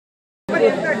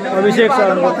अभिषेक sir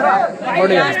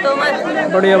बढ़िया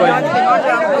बढ़िया भाई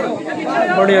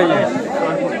बढ़िया जी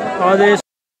आदेश।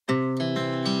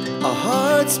 Our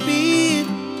hearts beat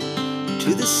to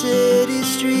the city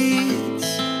streets.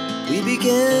 We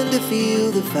began to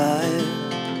feel the fire.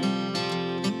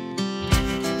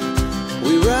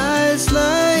 We rise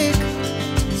like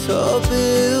tall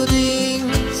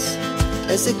buildings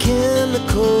as the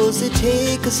chemicals they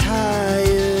take us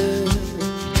higher.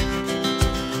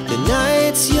 The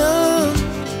night's young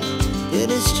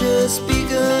and it's just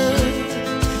begun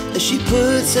as she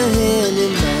puts her hand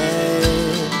in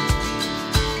mine.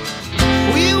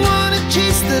 We wanna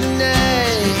chase the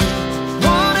night,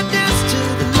 wanna dance to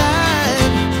the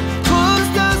light, pull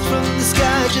stars from the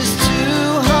sky, just two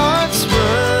hearts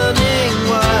running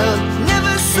wild.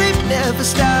 Never sleep, never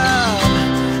stop,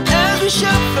 as we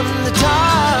shout from the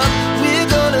top.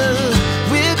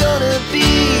 We're gonna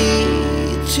be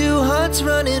two hearts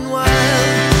running wild.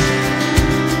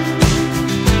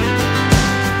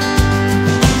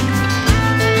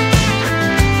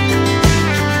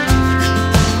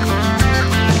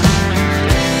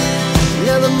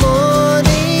 Now the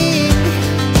morning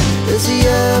is the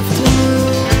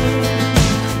afternoon.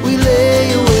 We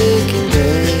lay awake in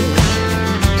bed.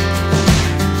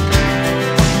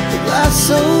 The laughs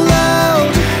so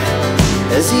loud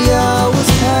as the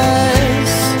hours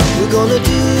pass. We're gonna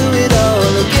do it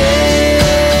all again.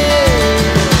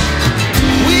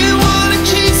 We wanna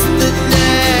chase the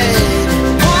night,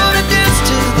 wanna dance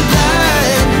to the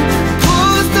light,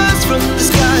 pull stars from the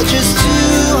sky, just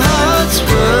two hearts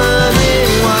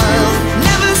running wild.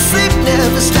 Never sleep,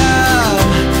 never stop,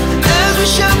 as we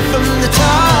shout from the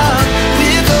top.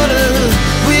 We're gonna be,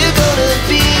 we're gonna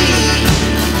be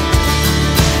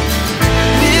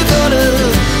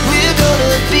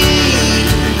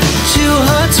two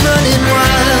hearts running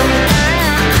wild.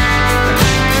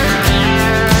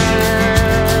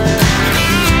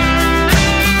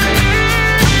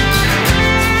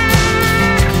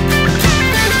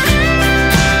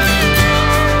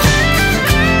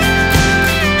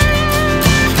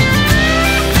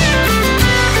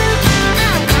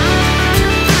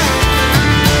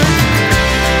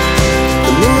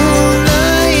 The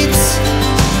moonlight,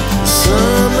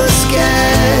 summer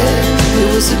sky, it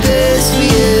was the best we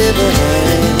ever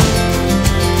had.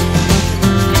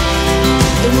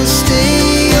 And we'll stay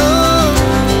young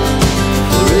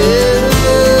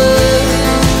forever.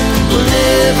 We'll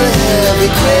never have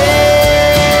regret.